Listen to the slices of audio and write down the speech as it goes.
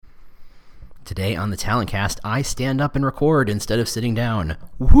Today on the Talent Cast, I stand up and record instead of sitting down.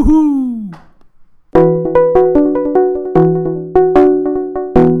 Woohoo!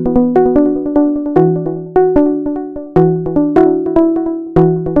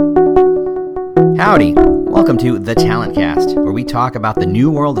 Howdy! Welcome to The Talent Cast, where we talk about the new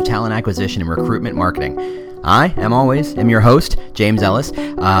world of talent acquisition and recruitment marketing. I, am your host, James Ellis.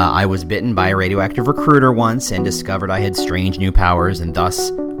 I was bitten by a radioactive recruiter once and discovered I had strange new powers, and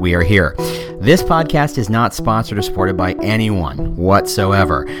thus we are here. This podcast is not sponsored or supported by anyone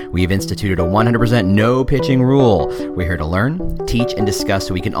whatsoever. We've instituted a 100% no pitching rule. We're here to learn, teach, and discuss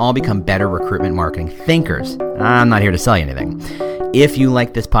so we can all become better recruitment marketing thinkers. I'm not here to sell you anything. If you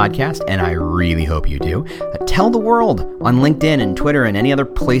like this podcast, and I really hope you do, tell the world on LinkedIn and Twitter and any other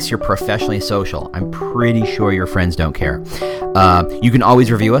place you're professionally social. I'm pretty sure your friends don't care. You can always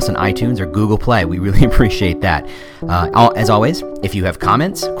review us on iTunes or Google Play. We really appreciate that. As always, if you have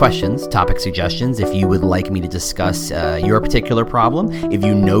comments, questions, topic suggestions, if you would like me to discuss your particular problem, if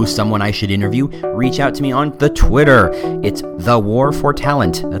you know someone I should interview, reach out to me on the Twitter. It's The War for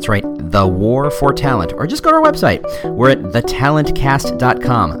Talent. That's right, The War for Talent. Or just go to our website. We're at thetalentcast.com,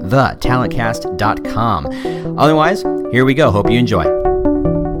 thetalentcast.com. Otherwise, here we go. Hope you enjoy.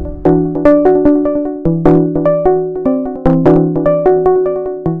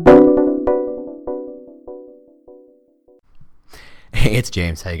 Hey, it's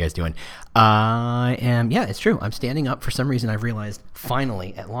James. How you guys doing? It's true. I'm standing up. For some reason, I've realized,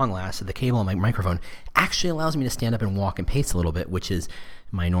 finally, at long last, that the cable on my microphone actually allows me to stand up and walk and pace a little bit, which is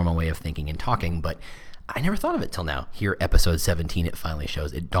my normal way of thinking and talking, but I never thought of it till now. Here, episode 17, it finally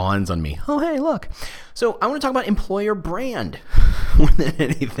shows. It dawns on me. Oh, hey, look. So I want to talk about employer brand more than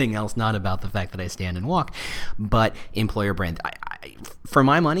anything else, not about the fact that I stand and walk, but employer brand. For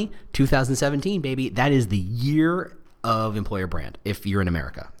my money, 2017, baby, that is the year of employer brand if you're in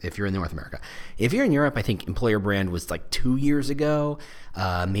America, if you're in North America. If you're in Europe, I think employer brand was like 2 years ago,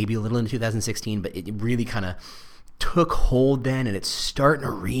 maybe a little into 2016, but it really kind of took hold then, and it's starting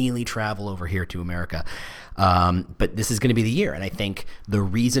to really travel over here to America. But this is going to be the year, and I think the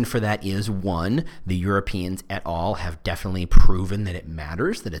reason for that is, one, the Europeans et al. Have definitely proven that it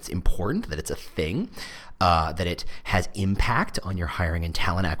matters, that it's important, that it's a thing, that it has impact on your hiring and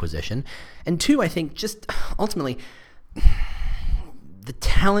talent acquisition. And two, I think just ultimately,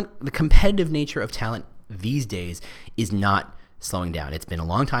 the competitive nature of talent these days is not slowing down. It's been a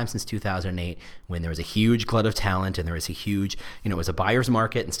long time since 2008 when there was a huge glut of talent and there was a huge, it was a buyer's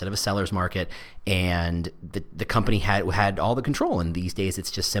market instead of a seller's market, and the company had all the control. And these days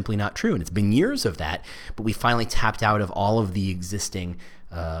it's just simply not true. And it's been years of that, but we finally tapped out of all of the existing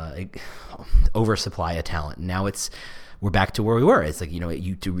oversupply of talent. Now we're back to where we were. It's like, you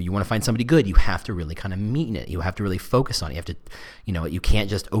want to find somebody good, you have to really kind of mean it. You have to really focus on it. You have to, you can't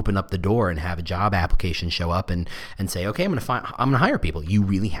just open up the door and have a job application show up and say, okay, I'm going to hire people. You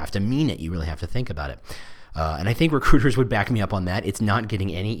really have to mean it. You really have to think about it. And I think recruiters would back me up on that. It's not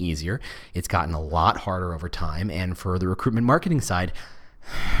getting any easier. It's gotten a lot harder over time. And for the recruitment marketing side,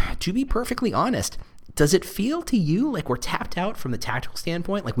 to be perfectly honest, does it feel to you like we're tapped out from the tactical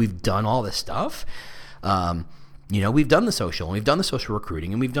standpoint? Like we've done all this stuff? We've done the social, and we've done the social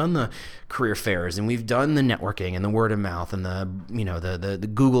recruiting, and we've done the career fairs, and we've done the networking and the word of mouth and the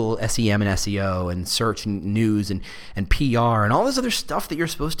Google SEM and SEO and search and news and PR and all this other stuff that you're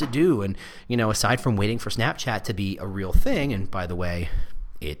supposed to do. And, aside from waiting for Snapchat to be a real thing, and by the way,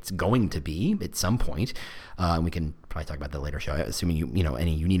 it's going to be at some point. We can probably talk about that later show, assuming you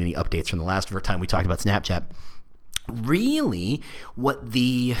need any updates from the last time we talked about Snapchat. Really, what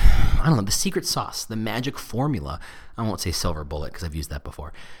the secret sauce, the magic formula, I won't say silver bullet because I've used that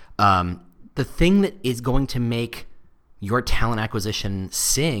before. The thing that is going to make your talent acquisition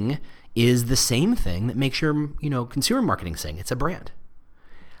sing is the same thing that makes your, consumer marketing sing. It's a brand.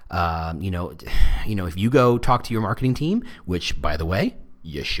 If you go talk to your marketing team, which, by the way,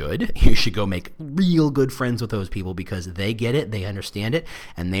 you should go make real good friends with those people because they get it, they understand it,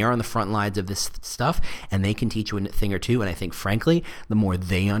 and they are on the front lines of this stuff, and they can teach you a thing or two. And I think, frankly, the more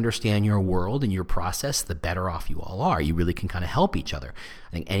they understand your world and your process, the better off you all are. You really can kind of help each other.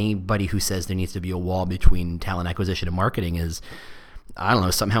 I think anybody who says there needs to be a wall between talent acquisition and marketing is,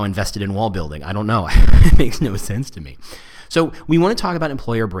 somehow invested in wall building. I don't know. It makes no sense to me. So we want to talk about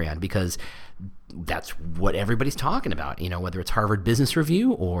employer brand because that's what everybody's talking about, whether it's Harvard Business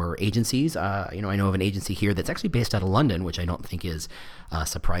Review or agencies. I know of an agency here that's actually based out of London, which I don't think is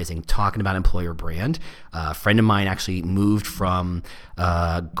surprising, talking about employer brand. A friend of mine actually moved from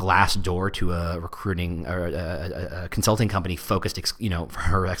Glassdoor to a recruiting or a consulting company focused,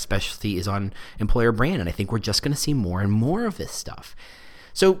 her specialty is on employer brand. And I think we're just going to see more and more of this stuff.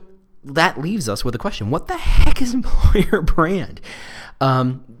 So that leaves us with a question. What the heck is employer brand?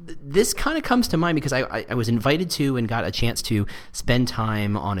 This kind of comes to mind because I was invited to and got a chance to spend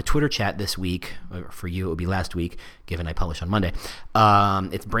time on a Twitter chat this week. For you, it would be last week, given I publish on Monday.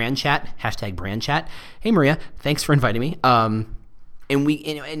 It's Brand Chat, hashtag Brand Chat. Hey, Maria, thanks for inviting me. And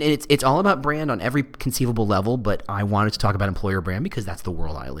it's all about brand on every conceivable level, but I wanted to talk about employer brand because that's the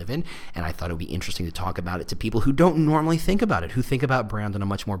world I live in, and I thought it would be interesting to talk about it to people who don't normally think about it, who think about brand on a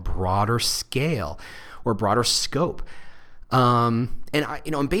much more broader scale or broader scope. And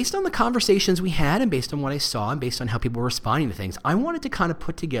based on the conversations we had, and based on what I saw, and based on how people were responding to things, I wanted to kind of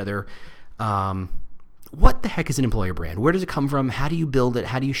put together what the heck is an employer brand? Where does it come from? How do you build it?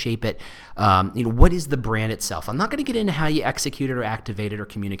 How do you shape it? What is the brand itself? I'm not going to get into how you execute it or activate it or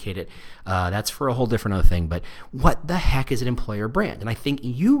communicate it. That's for a whole different other thing. But what the heck is an employer brand? And I think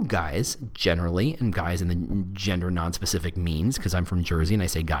you guys generally, and guys in the gender non-specific means, because I'm from Jersey and I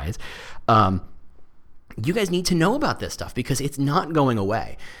say guys, you guys need to know about this stuff because it's not going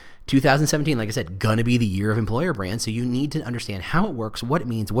away. 2017, like I said, gonna be the year of employer brand, so you need to understand how it works, what it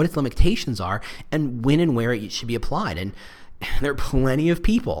means, what its limitations are, and when and where it should be applied. And there are plenty of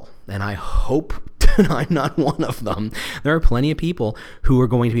people, and I hope I'm not one of them. There are plenty of people who are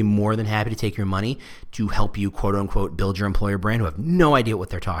going to be more than happy to take your money to help you, quote unquote, build your employer brand, who have no idea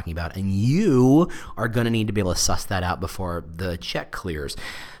what they're talking about. And you are going to need to be able to suss that out before the check clears.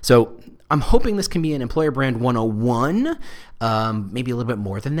 So I'm hoping this can be an employer brand 101, maybe a little bit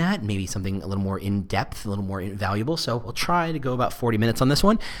more than that, maybe something a little more in depth, a little more valuable. So we'll try to go about 40 minutes on this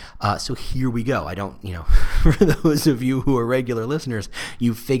one. So here we go. I don't, for those of you who are regular listeners,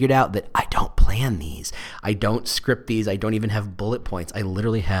 you've figured out that I don't plan these. I don't script these. I don't even have bullet points. I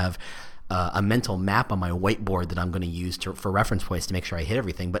literally have a mental map on my whiteboard that I'm going to use for reference points to make sure I hit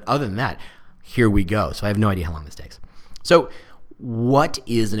everything. But other than that, here we go. So I have no idea how long this takes. So what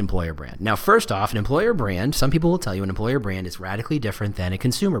is an employer brand? Now, first off, an employer brand, some people will tell you an employer brand is radically different than a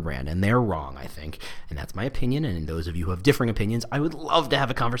consumer brand, and they're wrong, I think. And that's my opinion, and those of you who have differing opinions, I would love to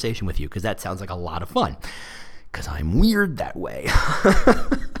have a conversation with you because that sounds like a lot of fun because I'm weird that way.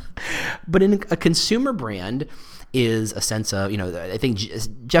 But in a consumer brand is a sense of, I think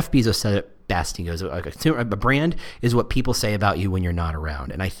Jeff Bezos said it best. He goes, a brand is what people say about you when you're not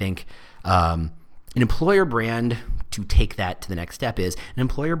around. And I think an employer brand, to take that to the next step, is an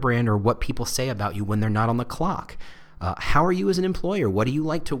employer brand or what people say about you when they're not on the clock. How are you as an employer? What do you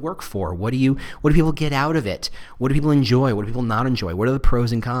like to work for? What do people get out of it? What do people enjoy? What do people not enjoy? What are the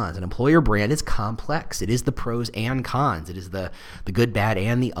pros and cons? An employer brand is complex. It is the pros and cons. It is the good, bad,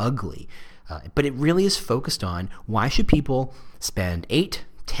 and the ugly. But it really is focused on why should people spend 8,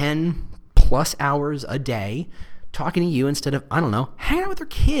 10 plus hours a day talking to you instead of, hanging out with their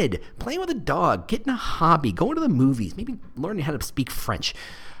kid, playing with a dog, getting a hobby, going to the movies, maybe learning how to speak French.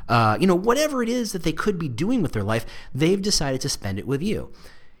 Whatever it is that they could be doing with their life, they've decided to spend it with you.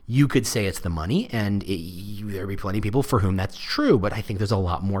 You could say it's the money, and there'll be plenty of people for whom that's true, but I think there's a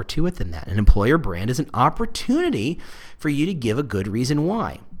lot more to it than that. An employer brand is an opportunity for you to give a good reason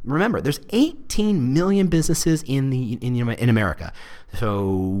why. Remember, there's 18 million businesses in America.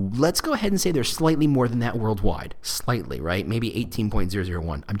 So let's go ahead and say there's slightly more than that worldwide. Slightly, right? Maybe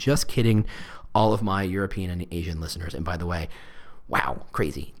 18.001. I'm just kidding all of my European and Asian listeners. And by the way, wow,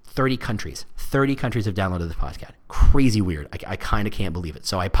 crazy. 30 countries have downloaded this podcast. Crazy weird. I kind of can't believe it.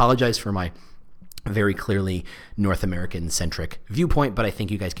 So I apologize for my very clearly North American-centric viewpoint, but I think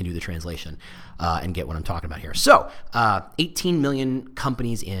you guys can do the translation and get what I'm talking about here. So 18 million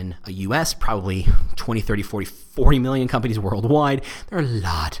companies in the U.S., probably 20, 30, 40 million companies worldwide. There are a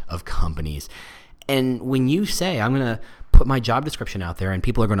lot of companies. And when you say, I'm going to put my job description out there and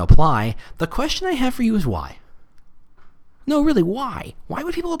people are going to apply, the question I have for you is why? No, really, why? Why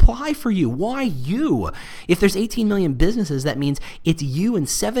would people apply for you? Why you? If there's 18 million businesses, that means it's you and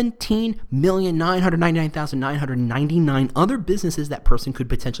 17,999,999 other businesses that person could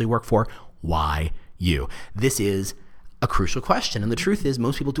potentially work for. Why you? This is a crucial question. And the truth is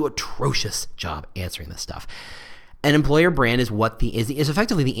most people do an atrocious job answering this stuff. An employer brand is is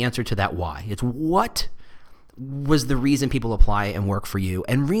effectively the answer to that why. It's what was the reason people apply and work for you,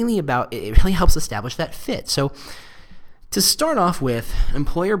 and it really helps establish that fit. So to start off with,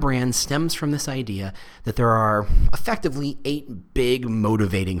 employer brand stems from this idea that there are effectively 8 big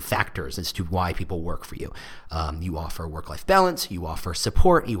motivating factors as to why people work for you. You offer work-life balance, you offer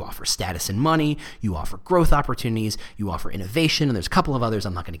support, you offer status and money, you offer growth opportunities, you offer innovation, and there's a couple of others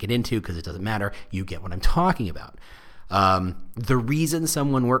I'm not going to get into because it doesn't matter. You get what I'm talking about. The reason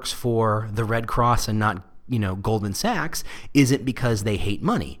someone works for the Red Cross and not, Goldman Sachs isn't because they hate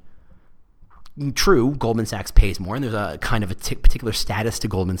money. True, Goldman Sachs pays more, and there's a kind of a particular status to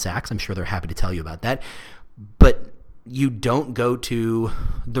Goldman Sachs. I'm sure they're happy to tell you about that. But you don't go to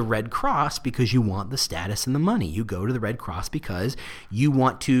the Red Cross because you want the status and the money. You go to the Red Cross because you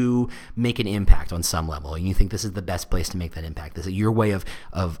want to make an impact on some level, and you think this is the best place to make that impact. This is your way of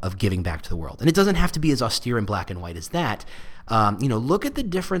giving back to the world. And it doesn't have to be as austere and black and white as that. Look at the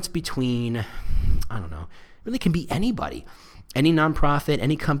difference between, I don't know, it really can be anybody. Any nonprofit,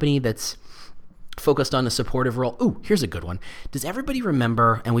 any company that's focused on a supportive role. Ooh, here's a good one. Does everybody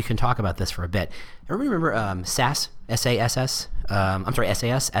remember, and we can talk about this for a bit, everybody remember SAS, SAS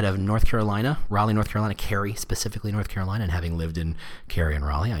out of North Carolina, Raleigh, North Carolina, Cary, specifically North Carolina, and having lived in Cary and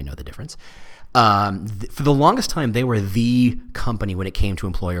Raleigh, I know the difference. For the longest time, they were the company when it came to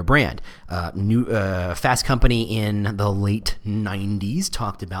employer brand. Fast Company in the late 90s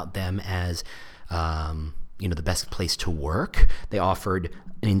talked about them as the best place to work. They offered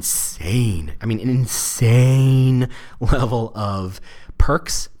an insane level of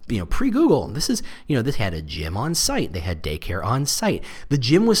perks, pre-Google. This had a gym on site. They had daycare on site. The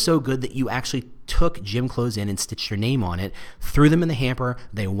gym was so good that you actually took gym clothes in and stitched your name on it, threw them in the hamper,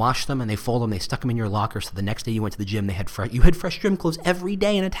 they washed them and they folded them, they stuck them in your locker, so the next day you went to the gym, you had fresh gym clothes every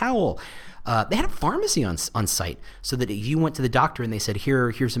day and a towel. They had a pharmacy on site, so that if you went to the doctor and they said,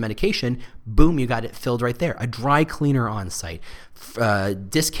 here's some medication, boom, you got it filled right there. A dry cleaner on site,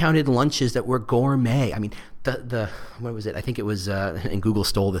 discounted lunches that were gourmet. I mean, what was it? I think it was, and Google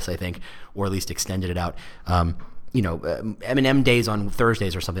stole this, I think, or at least extended it out. M&M days on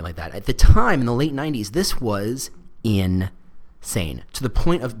Thursdays or something like that. At the time, in the late 90s, this was insane, to the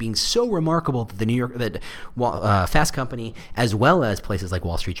point of being so remarkable that Fast Company, as well as places like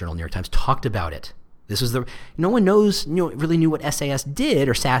Wall Street Journal, New York Times, talked about it. This was no one really knew what SAS did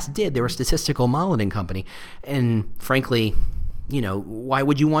or SAS did. They were a statistical modeling company, and frankly, why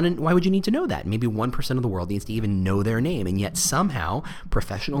would you need to know that? Maybe 1% of the world needs to even know their name, and yet somehow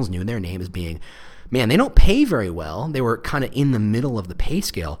professionals knew their name as being, man, they don't pay very well. They were kind of in the middle of the pay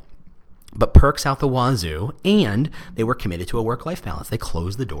scale, but perks out the wazoo, and they were committed to a work-life balance. They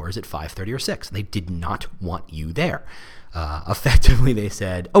closed the doors at 5:30 or 6. They did not want you there. Effectively, they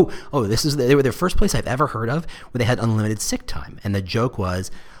said, they were the first place I've ever heard of where they had unlimited sick time. And the joke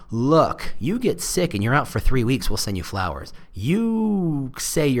was, look, you get sick and you're out for 3 weeks, we'll send you flowers. You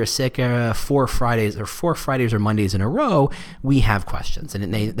say you're sick 4 Fridays or Mondays in a row, we have questions.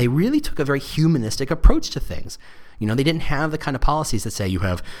 And they really took a very humanistic approach to things. They didn't have the kind of policies that say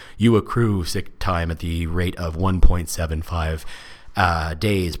you accrue sick time at the rate of 1.75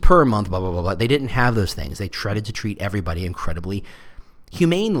 days per month, blah, blah, blah, blah. They didn't have those things. They tried to treat everybody incredibly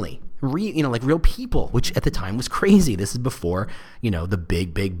humanely. Like real people, which at the time was crazy. This is before, the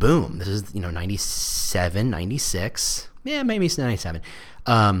big boom. This is, 97, 96, maybe it's 97.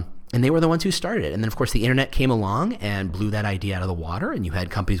 And they were the ones who started it. And then, of course, the internet came along and blew that idea out of the water. And you had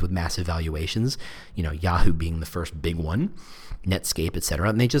companies with massive valuations, Yahoo being the first big one, Netscape, et cetera.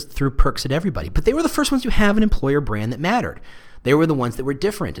 And they just threw perks at everybody. But they were the first ones to have an employer brand that mattered. They were the ones that were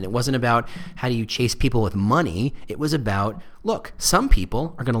different. And it wasn't about how do you chase people with money. It was about, look, some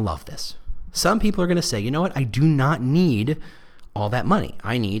people are going to love this. Some people are going to say, you know what? I do not need all that money.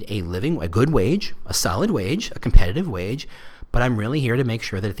 I need a good wage, a solid wage, a competitive wage. But I'm really here to make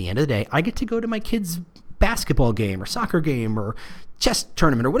sure that at the end of the day, I get to go to my kid's basketball game or soccer game or chess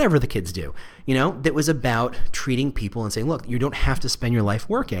tournament or whatever the kids do. That was about treating people and saying, look, you don't have to spend your life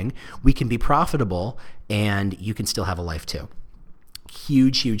working. We can be profitable and you can still have a life too.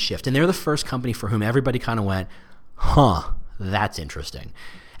 Huge shift. And they're the first company for whom everybody kind of went, that's interesting.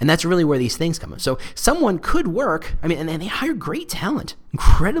 And that's really where these things come in. So someone could work, and they hired great talent,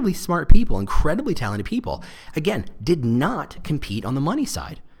 incredibly smart people, incredibly talented people. Again, did not compete on the money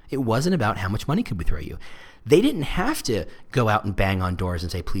side. It wasn't about how much money could we throw you. They didn't have to go out and bang on doors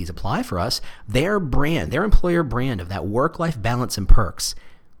and say, please apply for us. Their brand, their employer brand of that work-life balance and perks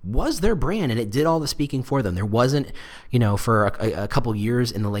was their brand, and it did all the speaking for them. There wasn't, for a couple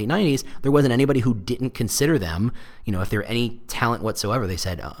years in the late 90s, there wasn't anybody who didn't consider them, if they're any talent whatsoever, they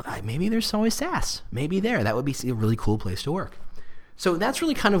said, maybe there's always SAS. Maybe that would be a really cool place to work. So that's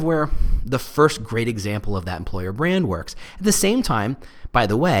really kind of where the first great example of that employer brand works. At the same time, by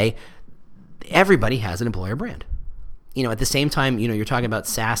the way, everybody has an employer brand. At the same time, you're talking about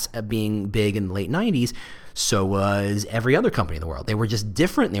SAS being big in the late 90s, so was every other company in the world. They were just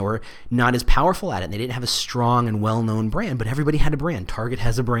different. They were not as powerful at it. And they didn't have a strong and well-known brand, but everybody had a brand. Target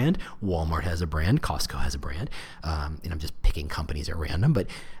has a brand. Walmart has a brand. Costco has a brand. And I'm just picking companies at random, but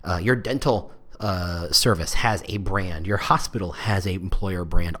your dental service has a brand. Your hospital has a employer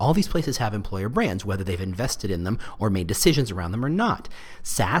brand. All these places have employer brands, whether they've invested in them or made decisions around them or not.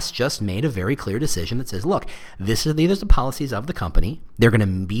 SAS just made a very clear decision that says, look, these are the policies of the company. They're going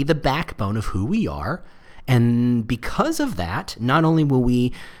to be the backbone of who we are. And because of that, not only will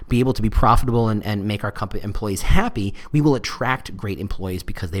we be able to be profitable and make our company employees happy, we will attract great employees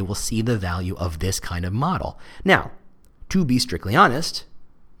because they will see the value of this kind of model. Now, to be strictly honest,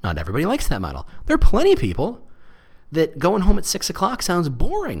 not everybody likes that model. There are plenty of people that going home at 6 o'clock sounds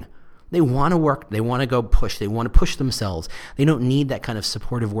boring. They want to work. They want to go push. They want to push themselves. They don't need that kind of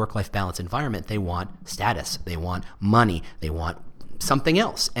supportive work-life balance environment. They want status. They want money. They want something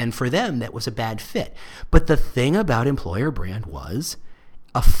else. And for them, that was a bad fit. But the thing about employer brand was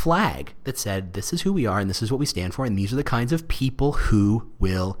a flag that said, this is who we are and this is what we stand for. And these are the kinds of people who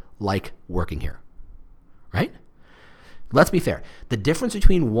will like working here. Right? Let's be fair. The difference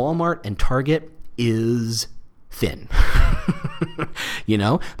between Walmart and Target is thin. You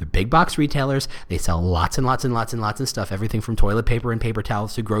know, they're big box retailers. They sell lots and lots and lots and lots of stuff. Everything from toilet paper and paper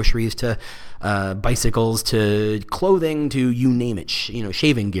towels to groceries to bicycles to clothing to you name it,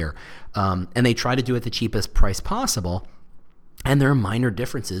 shaving gear. And they try to do it the cheapest price possible. And there are minor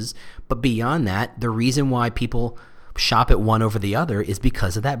differences. But beyond that, the reason why people shop at one over the other is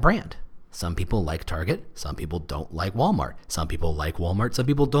because of that brand. Some people like Target. Some people don't like Walmart. Some people like Walmart. Some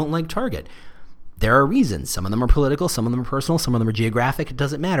people don't like Target. There are reasons. Some of them are political. Some of them are personal. Some of them are geographic. It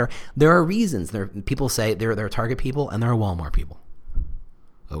doesn't matter. There are reasons. People say there are Target people and there are Walmart people.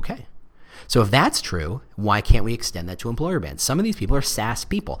 Okay. So if that's true, why can't we extend that to employer brands? Some of these people are SAS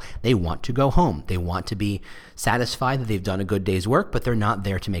people. They want to go home. They want to be satisfied that they've done a good day's work, but they're not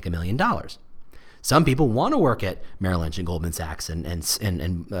there to make $1 million. Some people want to work at Merrill Lynch and Goldman Sachs and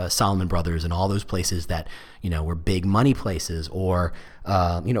Salomon Brothers and all those places that, were big money places. Or,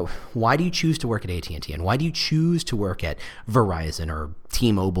 why do you choose to work at AT&T? And why do you choose to work at Verizon or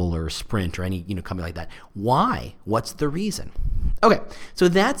T-Mobile or Sprint or any, company like that? Why? What's the reason? Okay, so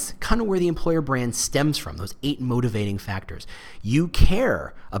that's kind of where the employer brand stems from, those 8 motivating factors. You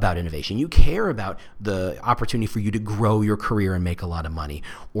care about innovation. You care about the opportunity for you to grow your career and make a lot of money,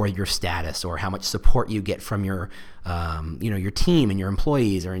 or your status, or how much support you get from your team and your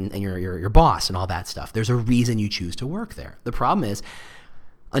employees and your boss and all that stuff. There's a reason you choose to work there. The problem is,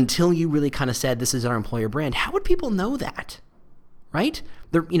 until you really kind of said, this is our employer brand, how would people know that? Right?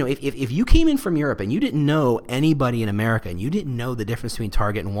 If you came in from Europe and you didn't know anybody in America and you didn't know the difference between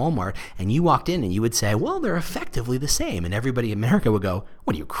Target and Walmart, and you walked in and you would say, well, they're effectively the same. And everybody in America would go,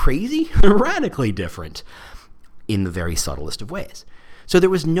 what are you, crazy? They're radically different in the very subtlest of ways. So there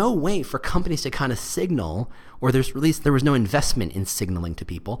was no way for companies to kind of signal, or there was no investment in signaling to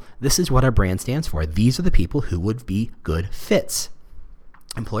people, this is what our brand stands for. These are the people who would be good fits.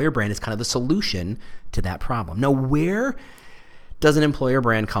 Employer brand is kind of the solution to that problem. Now, where does an employer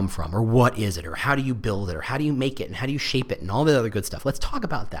brand come from, or what is it, or how do you build it, or how do you make it, and how do you shape it, and all the other good stuff? Let's talk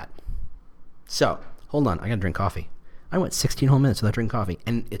about that. So, hold on, I gotta drink coffee. I went 16 whole minutes without drinking coffee,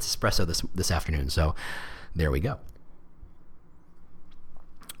 and it's espresso this afternoon, so there we go.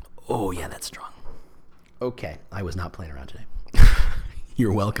 Oh yeah, that's strong. Okay, I was not playing around today.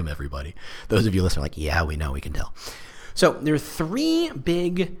 You're welcome, everybody. Those of you listening are like, yeah, we know, we can tell. So there are 3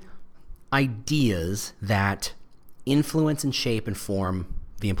 big ideas that influence and shape and form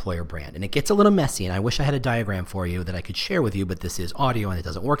the employer brand. And it gets a little messy, and I wish I had a diagram for you that I could share with you, but this is audio and it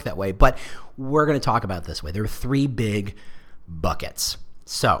doesn't work that way. But we're going to talk about it this way. There are 3 big buckets.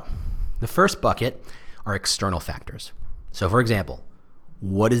 So the first bucket are external factors. So for example,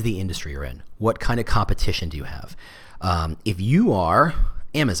 what is the industry you're in? What kind of competition do you have? If you are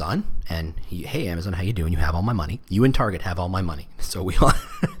Amazon, and hey Amazon, how you doing? You have all my money. You and Target have all my money. So we all,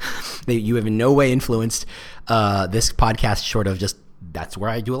 you have in no way influenced this podcast, short of just that's where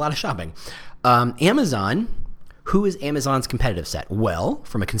I do a lot of shopping. Amazon, who is Amazon's competitive set? Well,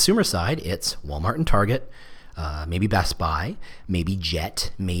 from a consumer side, it's Walmart and Target, maybe Best Buy, maybe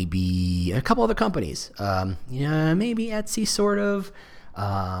Jet, maybe a couple other companies. Maybe Etsy, sort of.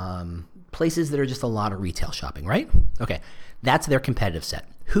 Places that are just a lot of retail shopping, right? Okay, that's their competitive set.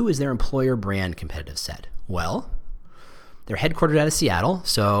 Who is their employer brand competitive set? Well, they're headquartered out of Seattle,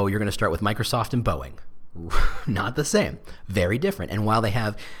 so you're going to start with Microsoft and Boeing. Not the same. Very different. And while they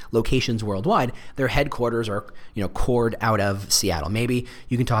have locations worldwide, their headquarters are, cored out of Seattle. Maybe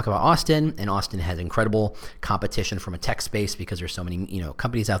you can talk about Austin, and Austin has incredible competition from a tech space because there's so many,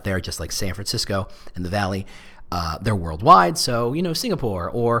 companies out there, just like San Francisco and the Valley. They're worldwide, so, Singapore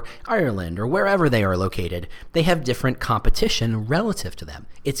or Ireland or wherever they are located, they have different competition relative to them.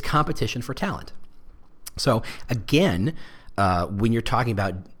 It's competition for talent. So again, when you're talking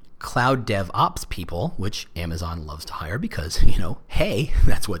about cloud dev ops people, which Amazon loves to hire because, hey,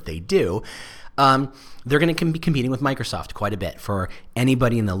 that's what they do. They're going to be competing with Microsoft quite a bit for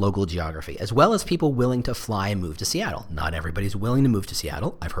anybody in the local geography, as well as people willing to fly and move to Seattle. Not everybody's willing to move to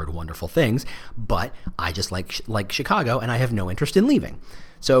Seattle. I've heard wonderful things, but I just like Chicago, and I have no interest in leaving.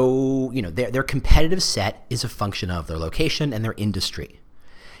 So, their competitive set is a function of their location and their industry.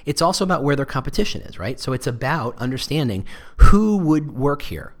 It's also about where their competition is, right? So it's about understanding who would work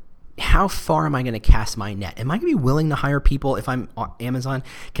here. How far am I going to cast my net? Am I going to be willing to hire people if I'm Amazon?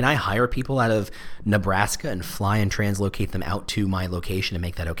 Can I hire people out of Nebraska and fly and translocate them out to my location and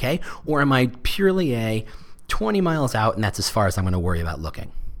make that okay? Or am I purely a 20 miles out and that's as far as I'm going to worry about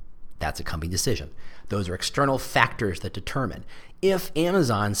looking? That's a company decision. Those are external factors that determine. If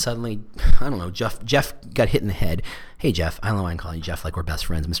Amazon suddenly, I don't know, Jeff got hit in the head. Hey, Jeff, I don't know why I'm calling you Jeff like we're best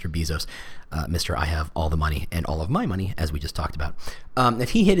friends, Mr. Bezos, Mr. I have all the money and all of my money, as we just talked about.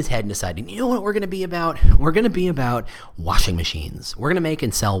 If he hit his head and decided, you know what we're going to be about? We're going to be about washing machines. We're going to make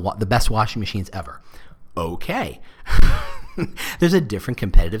and sell the best washing machines ever. Okay. There's a different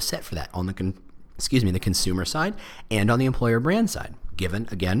competitive set for that on the consumer side and on the employer brand side. Given,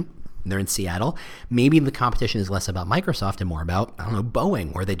 again, they're in Seattle. Maybe the competition is less about Microsoft and more about,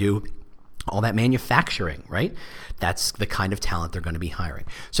 Boeing, where they do all that manufacturing, right? That's the kind of talent they're going to be hiring.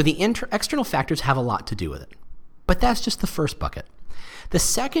 So the external factors have a lot to do with it. But that's just the first bucket. The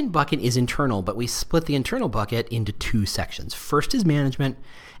second bucket is internal, but we split the internal bucket into two sections. First is management,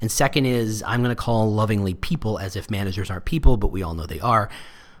 and second is, I'm going to call lovingly people, as if managers aren't people, but we all know they are.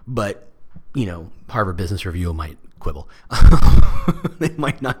 But, Harvard Business Review might quibble. They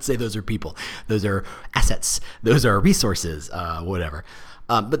might not say those are people. Those are assets. Those are resources, whatever.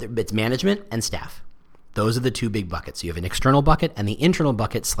 But it's management and staff. Those are the two big buckets. So you have an external bucket and the internal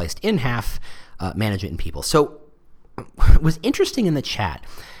bucket sliced in half, management and people. So it was interesting in the chat.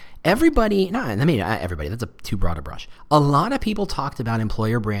 Everybody, that's too broad a brush. A lot of people talked about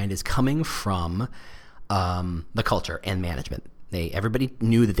employer brand as coming from the culture and management. Everybody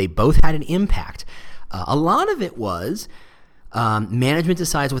knew that they both had an impact. A lot of it was management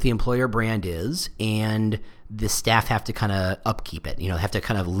decides what the employer brand is, and the staff have to kind of upkeep it, have to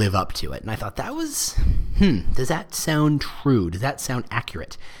kind of live up to it. And I thought that was, does that sound true? Does that sound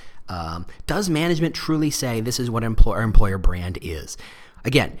accurate? Does management truly say this is what our employer brand is?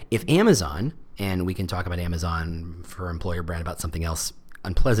 Again, if Amazon, and we can talk about Amazon for employer brand about something else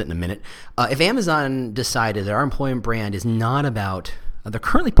unpleasant in a minute. If Amazon decided that our employment brand is not about, they're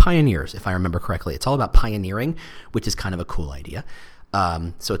currently pioneers, if I remember correctly. It's all about pioneering, which is kind of a cool idea.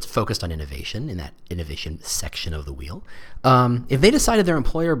 So it's focused on innovation in that innovation section of the wheel. If they decided their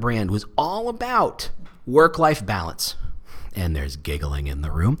employer brand was all about work-life balance, and there's giggling in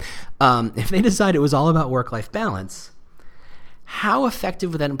the room. If they decided it was all about work-life balance, how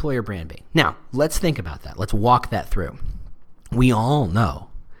effective would that employer brand be? Now, let's think about that. Let's walk that through. We all know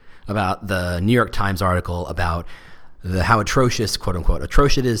about the New York Times article about how atrocious, quote unquote,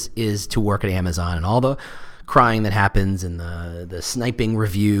 atrocious is to work at Amazon, and all the crying that happens, and the sniping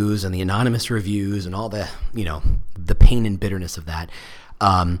reviews and the anonymous reviews and all the pain and bitterness of that.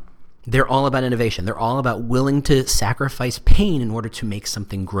 They're all about innovation. They're all about willing to sacrifice pain in order to make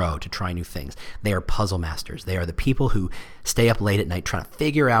something grow, to try new things. They are puzzle masters. They are the people who stay up late at night trying to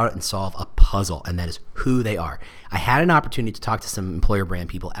figure out and solve a puzzle, and that is who they are. I had an opportunity to talk to some employer brand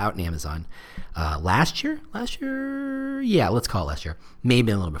people out in Amazon last year. Yeah, let's call it last year.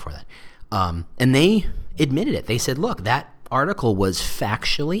 Maybe a little before that. And they admitted it. They said, look, that article was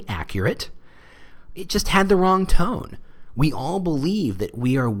factually accurate. It just had the wrong tone. We all believe that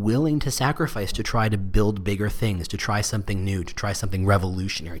we are willing to sacrifice to try to build bigger things, to try something new, to try something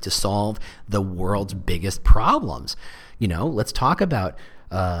revolutionary, to solve the world's biggest problems. Let's talk about,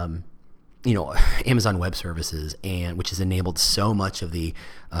 Amazon Web Services, and which has enabled so much of the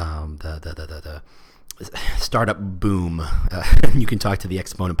startup boom. You can talk to the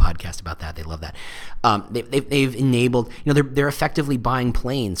Exponent podcast about that. They love that. They've enabled, they're effectively buying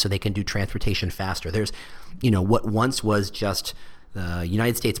planes so they can do transportation faster. There's, what once was just the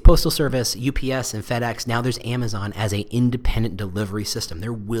United States Postal Service, UPS, and FedEx. Now there's Amazon as an independent delivery system.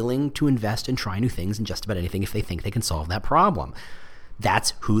 They're willing to invest and try new things in just about anything if they think they can solve that problem.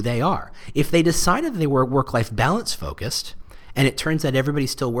 That's who they are. If they decided they were work-life balance focused, and it turns out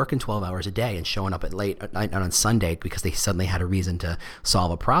everybody's still working 12 hours a day and showing up at late at night on Sunday because they suddenly had a reason to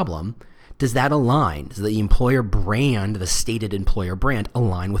solve a problem, does that align? Does the employer brand, the stated employer brand,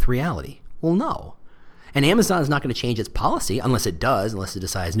 align with reality? Well, no. And Amazon is not going to change its policy unless it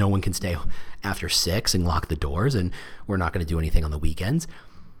decides no one can stay after 6 and lock the doors, and we're not going to do anything on the weekends.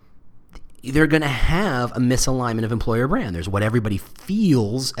 they're going to have a misalignment of employer brand. There's what everybody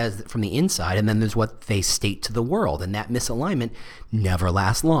feels as from the inside, and then there's what they state to the world, and that misalignment never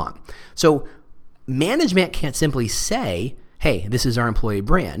lasts long. So management can't simply say, hey, this is our employee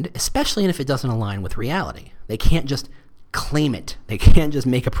brand, especially if it doesn't align with reality. They can't just claim it. They can't just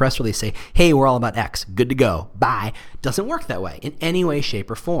make a press release, say, hey, we're all about X, good to go, bye. Doesn't work that way in any way,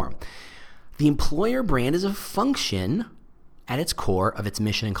 shape, or form. The employer brand is a function at its core of its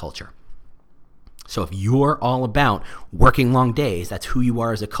mission and culture. So if you're all about working long days, that's who you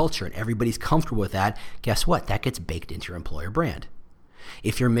are as a culture, and everybody's comfortable with that, guess what? That gets baked into your employer brand.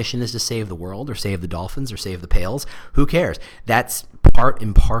 If your mission is to save the world or save the dolphins or save the pails, who cares? That's part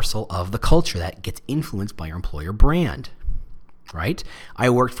and parcel of the culture that gets influenced by your employer brand, right? I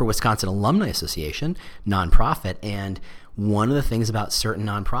worked for Wisconsin Alumni Association, nonprofit, and one of the things about certain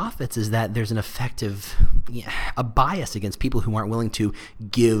nonprofits is that there's an effective, a bias against people who aren't willing to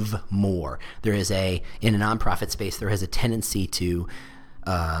give more. In a nonprofit space, there is a tendency to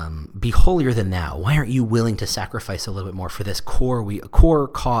be holier than thou. Why aren't you willing to sacrifice a little bit more for this core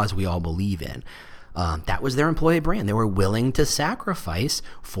cause we all believe in? That was their employee brand. They were willing to sacrifice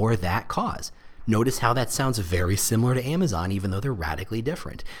for that cause. Notice how that sounds very similar to Amazon, even though they're radically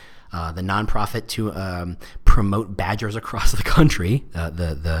different. The nonprofit to promote badgers across the country,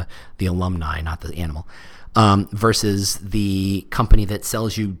 the alumni, not the animal, versus the company that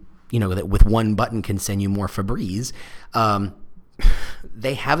sells you, that with one button can send you more Febreze.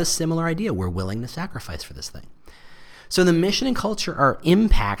 They have a similar idea. We're willing to sacrifice for this thing. So the mission and culture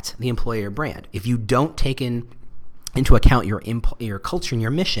impact the employer brand. If you don't take into account your culture and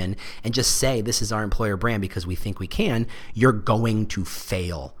your mission and just say this is our employer brand because we think we can, you're going to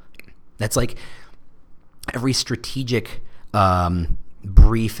fail. That's like every strategic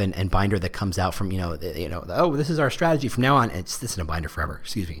brief and binder that comes out from, oh, this is our strategy from now on. This is a binder forever.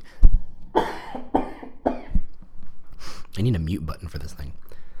 Excuse me. I need a mute button for this thing.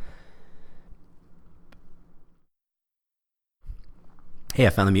 Hey, I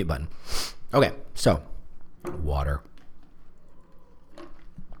found the mute button. Okay, so water.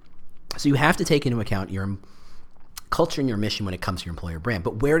 So you have to take into account your culture and your mission when it comes to your employer brand.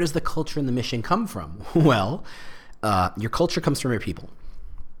 But where does the culture and the mission come from? Well, your culture comes from your people.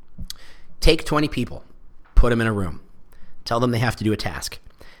 Take 20 people, put them in a room, tell them they have to do a task.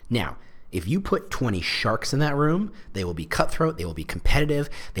 Now, if you put 20 sharks in that room, they will be cutthroat, they will be competitive,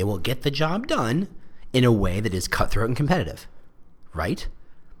 they will get the job done in a way that is cutthroat and competitive, right?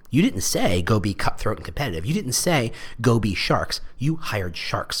 You didn't say go be cutthroat and competitive. You didn't say go be sharks. You hired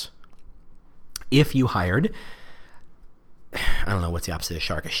sharks. If you hired, I don't know what's the opposite of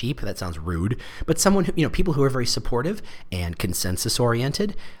shark, a sheep. That sounds rude. But someone who, people who are very supportive and consensus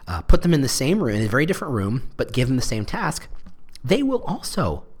oriented, put them in the same room, in a very different room, but give them the same task. They will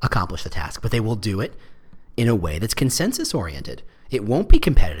also accomplish the task, but they will do it in a way that's consensus oriented. It won't be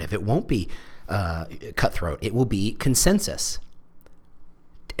competitive. It won't be cutthroat. It will be consensus.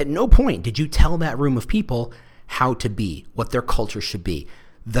 At no point did you tell that room of people how to be, what their culture should be.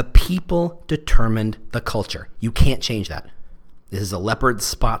 The people determined the culture. You can't change that. This is a leopard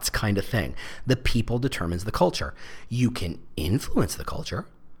spots kind of thing. The people determines the culture. You can influence the culture.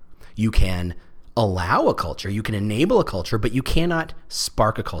 You can allow a culture. You can enable a culture, but you cannot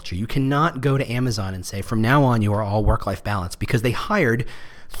spark a culture. You cannot go to Amazon and say, from now on, you are all work-life balance, because they hired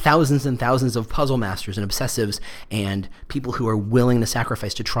thousands and thousands of puzzle masters and obsessives and people who are willing to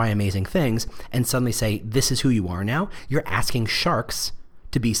sacrifice to try amazing things, and suddenly say, this is who you are now. You're asking sharks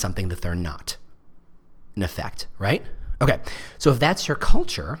to be something that they're not, in effect, right? Okay, so if that's your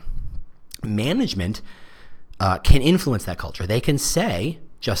culture, management can influence that culture. They can say,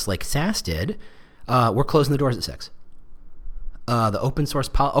 just like SAS did, we're closing the doors at 6. The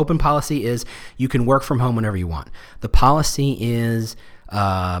open policy is you can work from home whenever you want. The policy is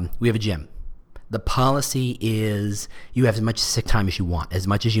we have a gym. The policy is you have as much sick time as you want, as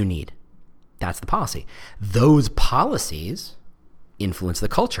much as you need. That's the policy. Those policies influence the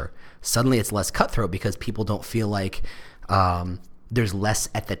culture. Suddenly it's less cutthroat because people don't feel like there's less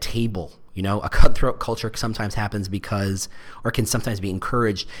at the table. A cutthroat culture sometimes happens because, or can sometimes be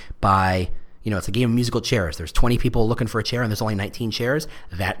encouraged by, it's a game of musical chairs. There's 20 people looking for a chair and there's only 19 chairs.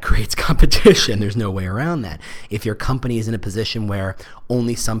 That creates competition. There's no way around that. If your company is in a position where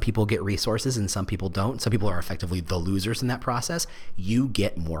only some people get resources and some people don't, some people are effectively the losers in that process, you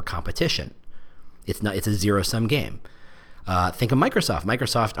get more competition. It's a zero-sum game. Think of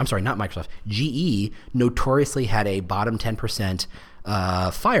Microsoft. GE notoriously had a bottom 10%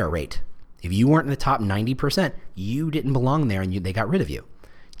 fire rate. If you weren't in the top 90%, you didn't belong there and they got rid of you.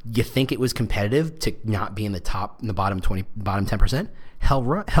 You think it was competitive to not be in the bottom 10%?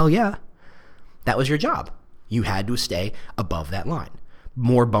 Hell yeah. That was your job. You had to stay above that line.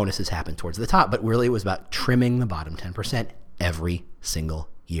 More bonuses happened towards the top, but really it was about trimming the bottom 10% every single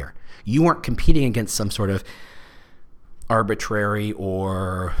year. You weren't competing against some sort of arbitrary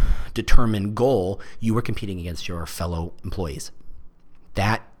or determined goal. You were competing against your fellow employees.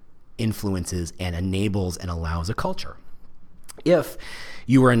 That influences and enables and allows a culture. If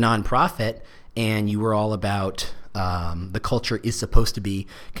you were a nonprofit and you were all about the culture is supposed to be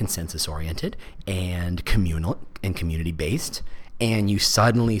consensus oriented and communal and community based, and you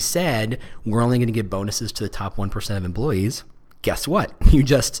suddenly said we're only going to give bonuses to the top 1% of employees, guess what? You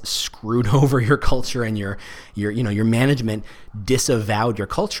just screwed over your culture, and your management disavowed your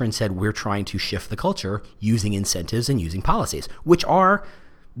culture and said we're trying to shift the culture using incentives and using policies, which are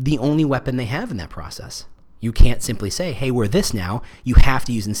the only weapon they have in that process. You can't simply say, hey, we're this now. You have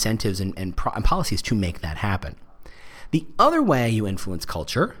to use incentives and policies to make that happen. The other way you influence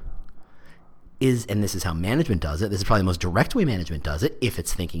culture is, and this is how management does it, this is probably the most direct way management does it, if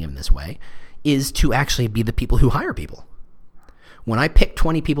it's thinking in this way, is to actually be the people who hire people. When I pick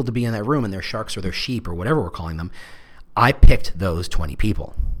 20 people to be in that room, and they're sharks or they're sheep or whatever we're calling them, I picked those 20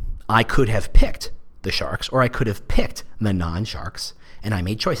 people. I could have picked the sharks, or I could have picked the non-sharks, and I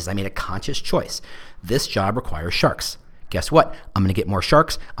made choices. I made a conscious choice. This job requires sharks. Guess what? I'm going to get more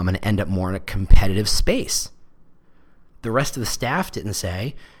sharks. I'm going to end up more in a competitive space. The rest of the staff didn't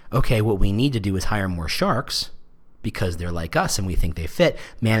say, okay, what we need to do is hire more sharks because they're like us and we think they fit.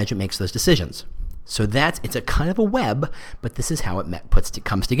 Management makes those decisions. So it's a kind of a web, but this is how it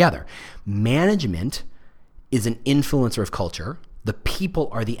comes together. Management is an influencer of culture. The people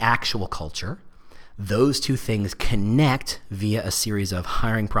are the actual culture. Those two things connect via a series of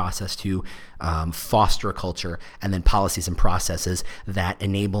hiring process to foster a culture, and then policies and processes that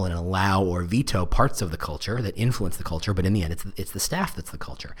enable and allow or veto parts of the culture that influence the culture. But in the end, it's the staff that's the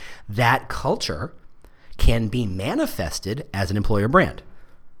culture. That culture can be manifested as an employer brand.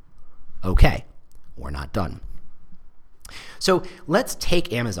 Okay, we're not done. So let's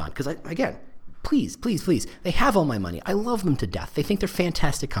take Amazon, because again, please, they have all my money. I love them to death. They think they're a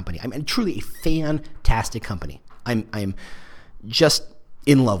fantastic company. I'm truly a fantastic company. I'm just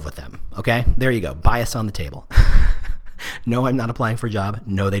in love with them. Okay, there you go. Bias on the table. No, I'm not applying for a job.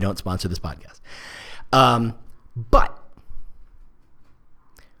 No, they don't sponsor this podcast. But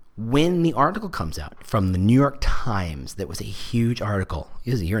when the article comes out from the New York Times, that was a huge article.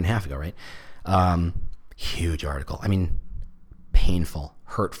 It was a year and a half ago, right? Huge article. I mean, painful,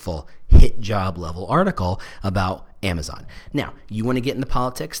 hurtful, hit job level article about Amazon. Now, you want to get into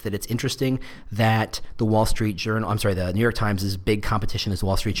politics, that it's interesting that the New York Times' big competition is the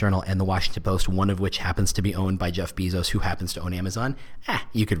Wall Street Journal and the Washington Post, one of which happens to be owned by Jeff Bezos, who happens to own Amazon.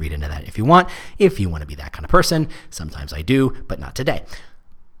 You could read into that if you want to be that kind of person. Sometimes I do, but not today.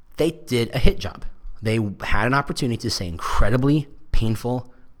 They did a hit job. They had an opportunity to say incredibly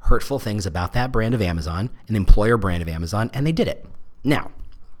painful, hurtful things about that brand of Amazon, an employer brand of Amazon, and they did it. Now,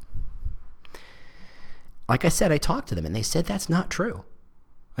 like I said, I talked to them and they said that's not true.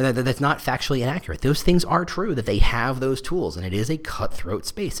 That's not factually inaccurate. Those things are true, that they have those tools, and it is a cutthroat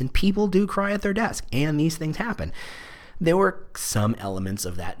space, and people do cry at their desk, and these things happen. There were some elements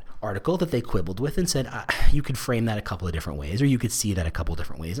of that article that they quibbled with and said, you could frame that a couple of different ways, or you could see that a couple of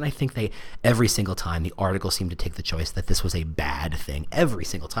different ways. And I think every single time, the article seemed to take the choice that this was a bad thing every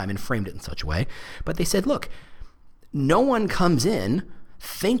single time and framed it in such a way. But they said, look, no one comes in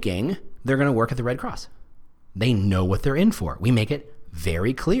thinking they're going to work at the Red Cross. They know what they're in for. We make it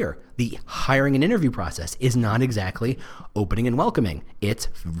very clear. The hiring and interview process is not exactly opening and welcoming. It's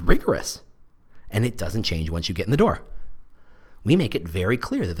rigorous, and it doesn't change once you get in the door. We make it very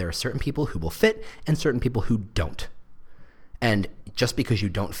clear that there are certain people who will fit and certain people who don't. And just because you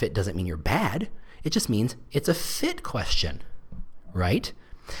don't fit doesn't mean you're bad. It just means it's a fit question, right?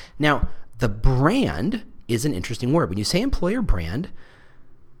 Now, the brand is an interesting word. When you say employer brand,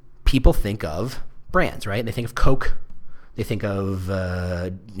 people think of brands, right? They think of Coke. They think of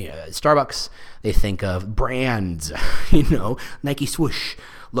Starbucks. They think of brands, Nike swoosh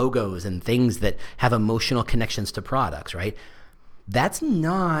logos and things that have emotional connections to products, right? That's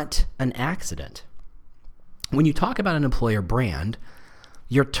not an accident. When you talk about an employer brand,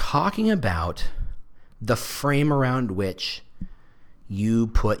 you're talking about the frame around which you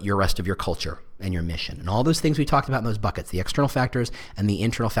put your rest of your culture and your mission and all those things we talked about in those buckets, the external factors and the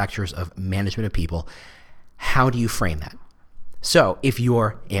internal factors of management of people. How do you frame that? So if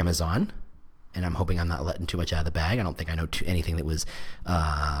you're Amazon, and I'm hoping I'm not letting too much out of the bag. I don't think I know anything that was,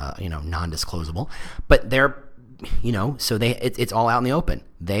 non-disclosable, but so it's all out in the open.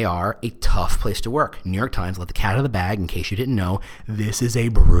 They are a tough place to work. New York Times let the cat out of the bag. In case you didn't know, this is a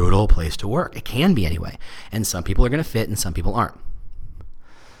brutal place to work. It can be anyway. And some people are going to fit and some people aren't.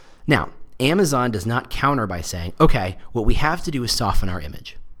 Now, Amazon does not counter by saying, okay, what we have to do is soften our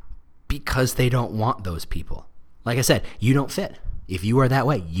image, because they don't want those people. Like I said, you don't fit. If you are that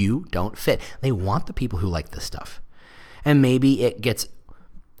way, you don't fit. They want the people who like this stuff. And maybe it gets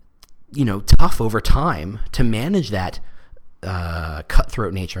tough over time to manage that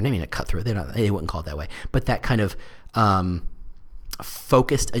cutthroat nature. I mean, a cutthroat, they wouldn't call it that way, but that kind of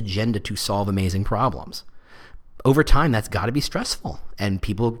focused agenda to solve amazing problems. Over time, that's got to be stressful, and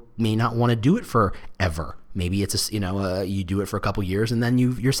people may not want to do it forever. Maybe it's you do it for a couple years and then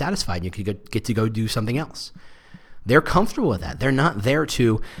you're satisfied and you could get to go do something else. They're comfortable with that. They're not there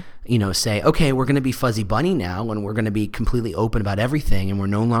to say, okay, we're going to be fuzzy bunny now and we're going to be completely open about everything and we're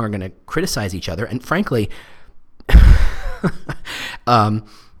no longer going to criticize each other. And frankly,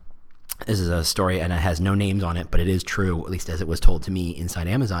 this is a story and it has no names on it, but it is true, at least as it was told to me inside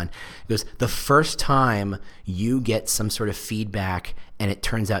Amazon. It goes, the first time you get some sort of feedback and it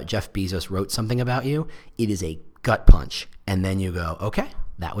turns out Jeff Bezos wrote something about you, it is a gut punch. And then you go, okay,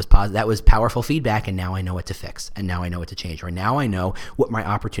 that was powerful feedback, and now I know what to fix, and now I know what to change, or now I know what my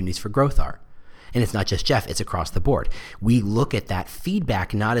opportunities for growth are. And it's not just Jeff, it's across the board. We look at that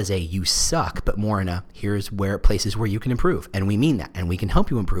feedback not as a you suck, but more in a here's places where you can improve. And we mean that, and we can help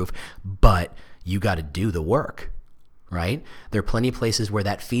you improve, but you got to do the work, right? There are plenty of places where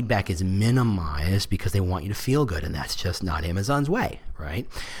that feedback is minimized because they want you to feel good, and that's just not Amazon's way, right?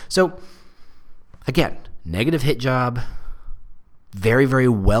 So again, negative hit job, very, very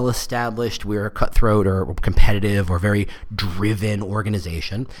well established. We're a cutthroat or competitive or very driven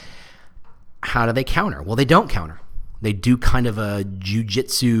organization. How do they counter? Well, they don't counter. They do kind of a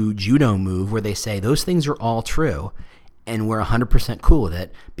judo move where they say those things are all true and we're 100% cool with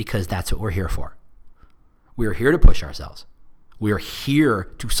it because that's what we're here for. We're here to push ourselves. We're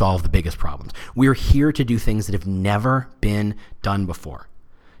here to solve the biggest problems. We're here to do things that have never been done before.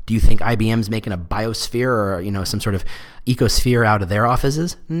 Do you think IBM's making a biosphere or some sort of ecosphere out of their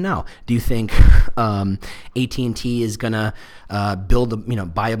offices? No. Do you think AT&T is gonna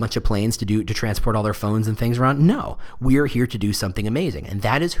buy a bunch of planes to transport all their phones and things around? No. We're here to do something amazing, and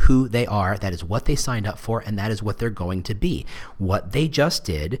that is who they are. That is what they signed up for, and that is what they're going to be. What they just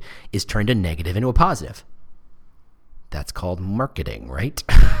did is turned a negative into a positive. That's called marketing, right?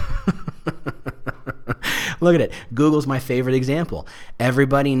 Look at it. Google's my favorite example.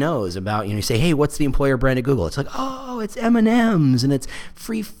 Everybody knows about, you say, hey, what's the employer brand at Google? It's like, oh, it's M&M's and it's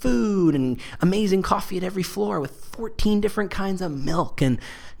free food and amazing coffee at every floor with 14 different kinds of milk and,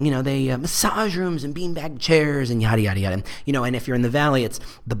 they massage rooms and beanbag chairs and yada, yada, yada. And if you're in the Valley, it's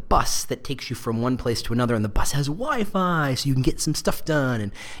the bus that takes you from one place to another and the bus has Wi-Fi so you can get some stuff done.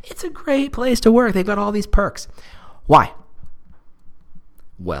 And it's a great place to work. They've got all these perks. Why?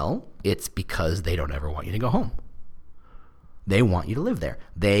 Well, it's because they don't ever want you to go home. They want you to live there.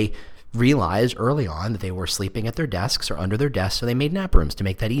 They realized early on that they were sleeping at their desks or under their desks, so they made nap rooms to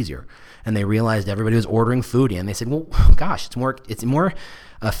make that easier. And they realized everybody was ordering food in. They said, well, gosh, it's more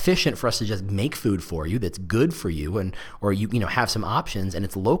efficient for us to just make food for you that's good for you, or you have some options and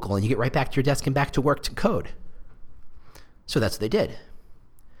it's local and you get right back to your desk and back to work to code. So that's what they did.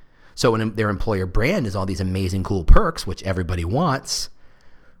 So when their employer brand is all these amazing cool perks, which everybody wants,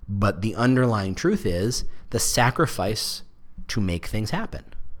 but the underlying truth is the sacrifice to make things happen.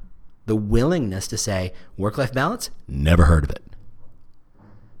 The willingness to say, work-life balance, never heard of it.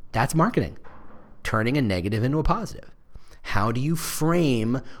 That's marketing, turning a negative into a positive. How do you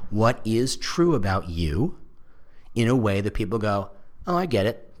frame what is true about you in a way that people go, oh, I get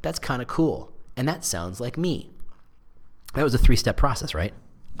it. That's kind of cool. And that sounds like me. That was a 3-step process, right?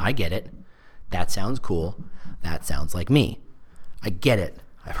 I get it. That sounds cool. That sounds like me. I get it.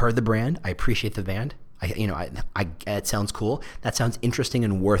 I've heard the brand. I appreciate the band. It sounds cool. That sounds interesting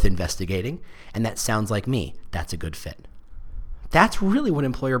and worth investigating. And that sounds like me. That's a good fit. That's really what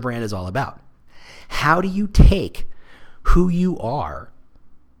employer brand is all about. How do you take who you are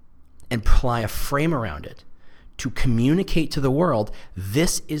and apply a frame around it to communicate to the world,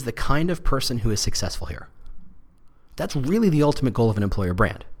 this is the kind of person who is successful here? That's really the ultimate goal of an employer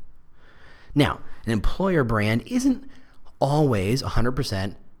brand. Now, an employer brand isn't always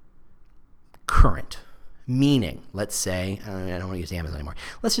 100% current. Meaning, let's say, I don't want to use Amazon anymore.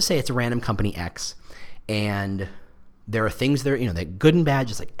 Let's just say it's a random company X, and there are things there, they're good and bad,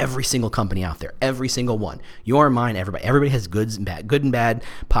 just like every single company out there, every single one. Your, mine, everybody. Everybody has good and bad,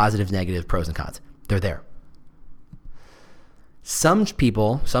 positive, negative, pros and cons. They're there. Some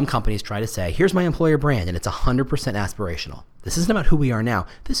companies try to say, here's my employer brand, and it's 100% aspirational. This isn't about who we are now.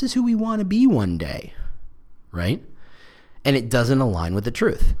 This is who we want to be one day, right? And it doesn't align with the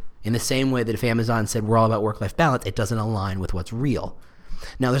truth. In the same way that if Amazon said we're all about work-life balance, it doesn't align with what's real.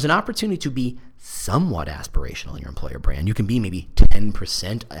 Now, there's an opportunity to be somewhat aspirational in your employer brand. You can be maybe 10%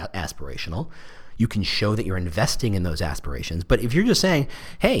 aspirational. You can show that you're investing in those aspirations. But if you're just saying,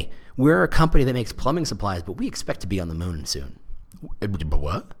 hey, we're a company that makes plumbing supplies, but we expect to be on the moon soon.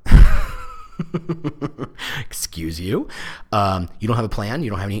 What? Excuse you. You don't have a plan. You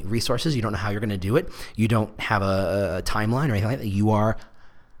don't have any resources. You don't know how you're going to do it. You don't have a timeline or anything like that. You are,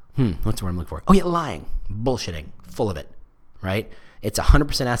 what's the word I'm looking for? Oh yeah, lying, bullshitting, full of it, right? It's 100%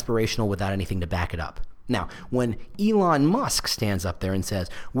 aspirational without anything to back it up. Now, when Elon Musk stands up there and says,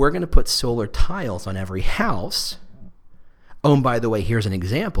 we're going to put solar tiles on every house, oh, and by the way, here's an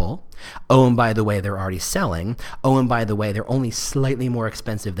example. Oh, and by the way, they're already selling. Oh, and by the way, they're only slightly more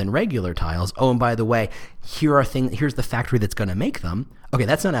expensive than regular tiles. Oh, and by the way, here's the factory that's going to make them. Okay,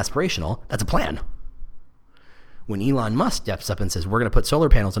 that's not aspirational. That's a plan. When Elon Musk steps up and says, we're going to put solar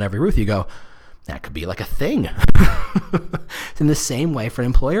panels on every roof, you go, that could be like a thing. It's in the same way for an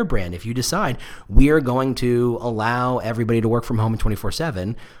employer brand. If you decide we are going to allow everybody to work from home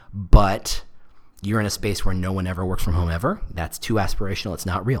 24/7, but you're in a space where no one ever works from home ever, that's too aspirational. It's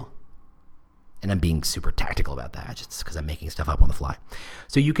not real. And I'm being super tactical about that just because I'm making stuff up on the fly.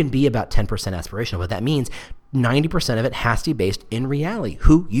 So you can be about 10% aspirational, but that means 90% of it has to be based in reality,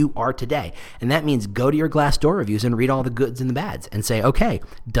 who you are today. And that means go to your Glassdoor reviews and read all the goods and the bads and say, okay,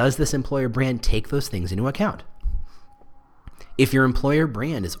 does this employer brand take those things into account? If your employer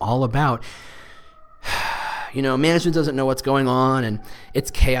brand is all about, management doesn't know what's going on and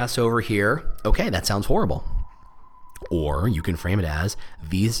it's chaos over here, okay, that sounds horrible. Or you can frame it as,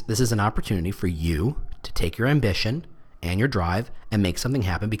 this is an opportunity for you to take your ambition and your drive and make something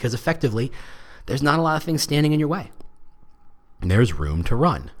happen because effectively, there's not a lot of things standing in your way. There's room to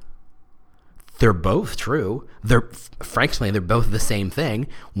run. They're both true. Frankly, they're both the same thing.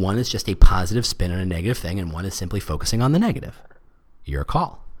 One is just a positive spin on a negative thing, and one is simply focusing on the negative. Your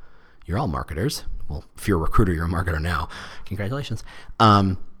call. You're all marketers. Well, if you're a recruiter, you're a marketer now. Congratulations.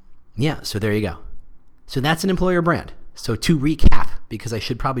 So there you go. So that's an employer brand. So to recap, because I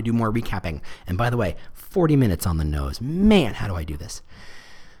should probably do more recapping. And by the way, 40 minutes on the nose. Man, how do I do this?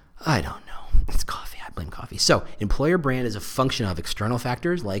 I don't know. It's coffee. I blame coffee. So employer brand is a function of external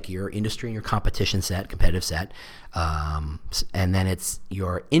factors like your industry and your competition set, competitive set. And then it's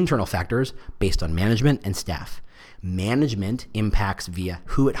your internal factors based on management and staff. Management impacts via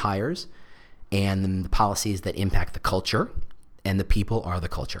who it hires and then the policies that impact the culture, and the people are the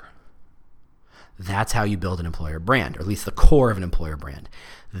culture. That's how you build an employer brand, or at least the core of an employer brand.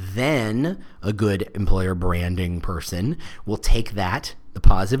 Then a good employer branding person will take that, the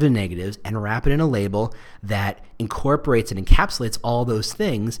positives and negatives, and wrap it in a label that incorporates and encapsulates all those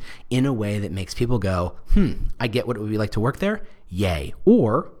things in a way that makes people go, I get what it would be like to work there. Yay.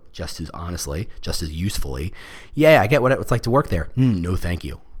 Or just as honestly, just as usefully, yeah, I get what it's like to work there. No, thank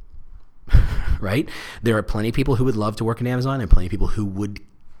you. Right? There are plenty of people who would love to work in Amazon and plenty of people who would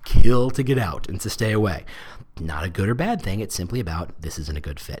kill to get out and to stay away. Not a good or bad thing. It's simply about this isn't a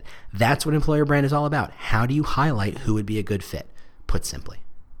good fit. That's what employer brand is all about. How do you highlight who would be a good fit? Put simply.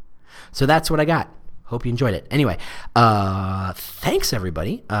 So that's what I got. Hope you enjoyed it. Anyway, thanks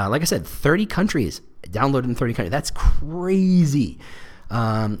everybody. Like I said, 30 countries downloaded in 30 countries. That's crazy.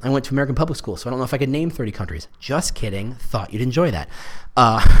 I went to American Public School, so I don't know if I could name 30 countries. Just kidding. Thought you'd enjoy that.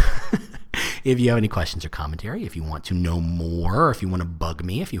 If you have any questions or commentary, if you want to know more, or if you want to bug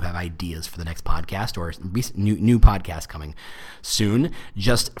me, if you have ideas for the next podcast or new podcast coming soon,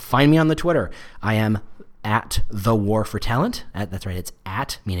 just find me on the Twitter. I am at The War for Talent. That's right. It's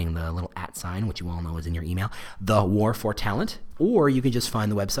at, meaning the little at sign, which you all know is in your email, The War for Talent. Or you can just find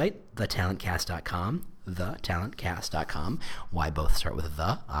the website, thetalentcast.com, thetalentcast.com. Why both start with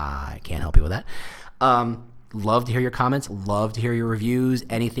the? I can't help you with that. Love to hear your comments. Love to hear your reviews.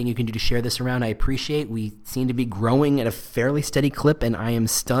 Anything you can do to share this around, I appreciate. We seem to be growing at a fairly steady clip, and I am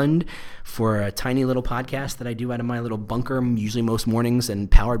stunned for a tiny little podcast that I do out of my little bunker, usually most mornings,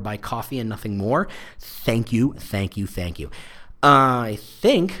 and powered by coffee and nothing more. Thank you, thank you, thank you. I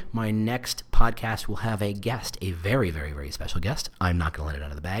think my next podcast will have a guest, a very, very, very special guest. I'm not going to let it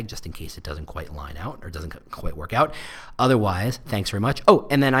out of the bag just in case it doesn't quite line out or doesn't quite work out. Otherwise, thanks very much. Oh,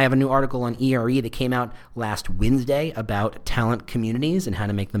 and then I have a new article on ERE that came out last Wednesday about talent communities and how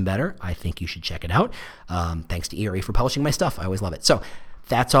to make them better. I think you should check it out. Thanks to ERE for publishing my stuff. I always love it. So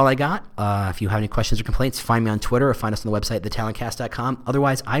that's all I got. If you have any questions or complaints, find me on Twitter or find us on the website, thetalentcast.com.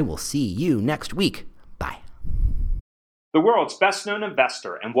 Otherwise, I will see you next week. Bye. The world's best-known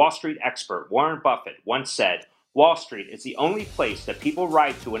investor and Wall Street expert Warren Buffett once said, "Wall Street is the only place that people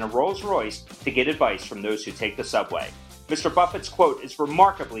ride to in a Rolls-Royce to get advice from those who take the subway." Mr. Buffett's quote is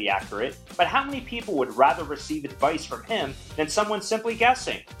remarkably accurate, but how many people would rather receive advice from him than someone simply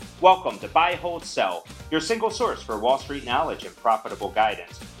guessing? Welcome to Buy, Hold, Sell, your single source for Wall Street knowledge and profitable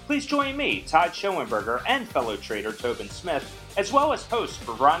guidance. Please join me, Todd Schoenberger, and fellow trader Tobin Smith, as well as host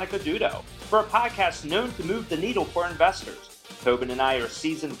Veronica Dudo, for a podcast known to move the needle for investors. Tobin and I are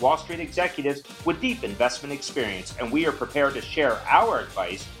seasoned Wall Street executives with deep investment experience, and we are prepared to share our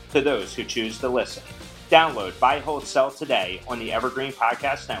advice to those who choose to listen. Download Buy, Hold, Sell today on the Evergreen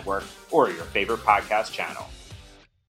Podcast Network or your favorite podcast channel.